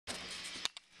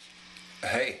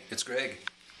Hey, it's Greg.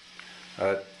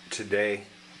 Today,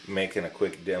 making a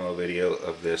quick demo video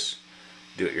of this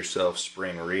do-it-yourself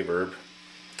spring reverb.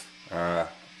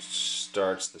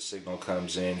 Starts, the signal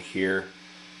comes in here,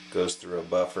 goes through a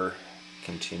buffer,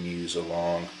 continues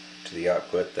along to the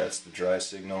output. That's the dry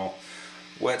signal.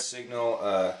 Wet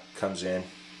signal comes in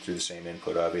through the same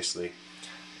input, obviously.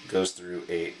 Goes through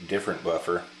a different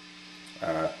buffer,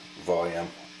 volume,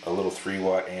 a little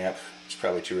 3-watt amp. It's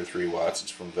probably 2 or 3 watts.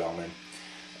 It's from Forbyn.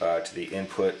 To the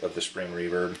input of the spring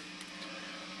reverb.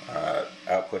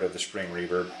 Output of the spring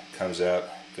reverb comes out,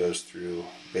 goes through,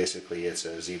 basically it's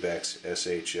a ZBEX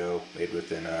SHO made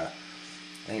within I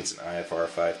think it's an IFR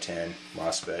 510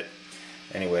 MOSFET.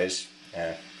 Anyways,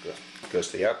 goes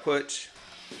to the output.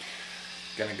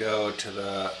 Gonna go to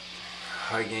the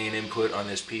high gain input on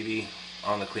this PV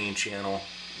on the clean channel.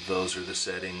 Those are the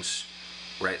settings.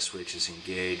 Right switch is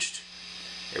engaged.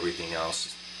 Everything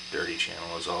else, dirty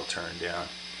channel, is all turned down.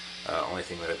 Only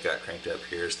thing that I've got cranked up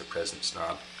here is the presence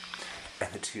knob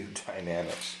and the tube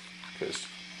dynamics, because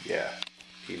yeah,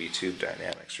 PV tube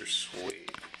dynamics are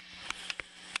sweet.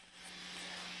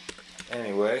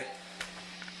 Anyway,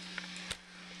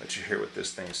 let you hear what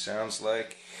this thing sounds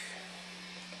like.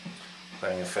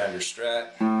 Playing a Fender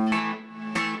Strat.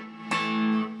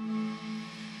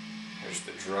 Here's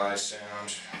the dry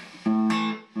sound.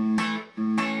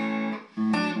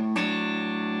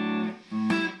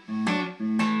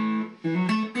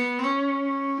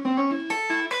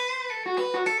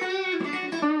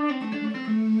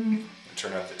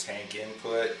 Turn up the tank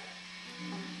input.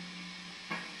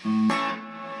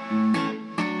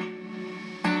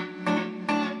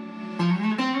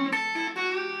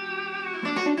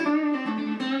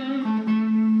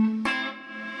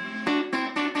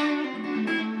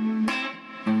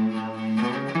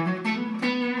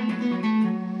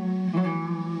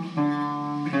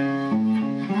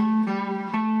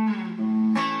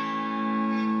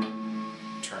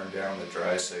 Turn down the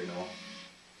dry signal.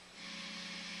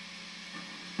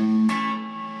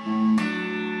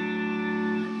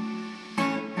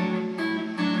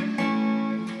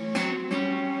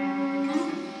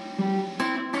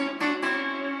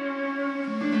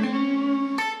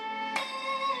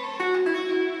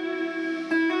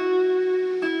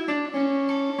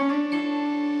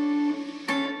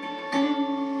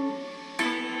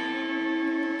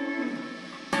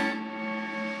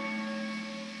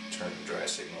 Turn the dry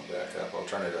signal back up. I'll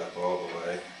turn it up all the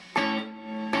way.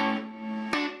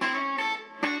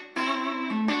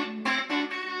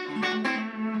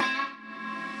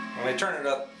 When I turn it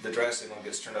up, the dry signal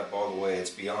gets turned up all the way. It's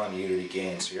beyond unity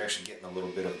gain, so you're actually getting a little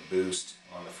bit of boost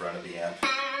on the front of the amp.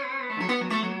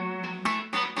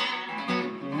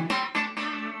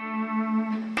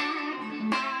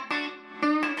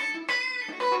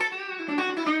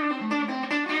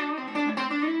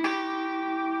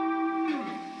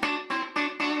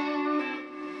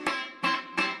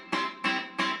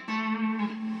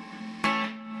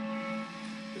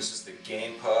 This is the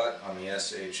gain pot on the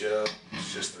SHO.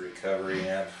 It's just the recovery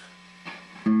amp.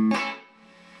 Turn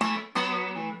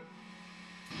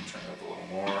up a little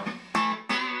more.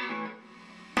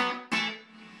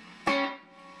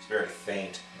 It's very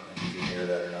faint. I don't know if you can hear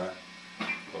that or not. A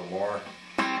little more.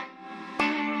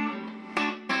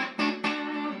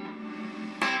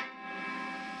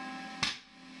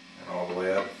 And all the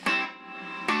way up.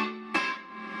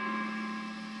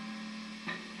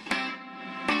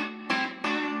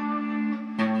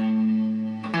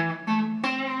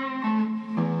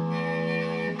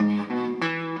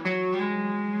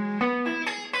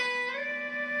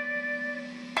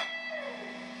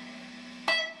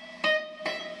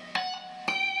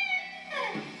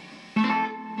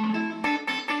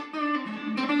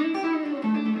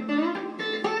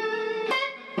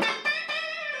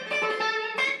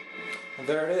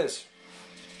 There it is.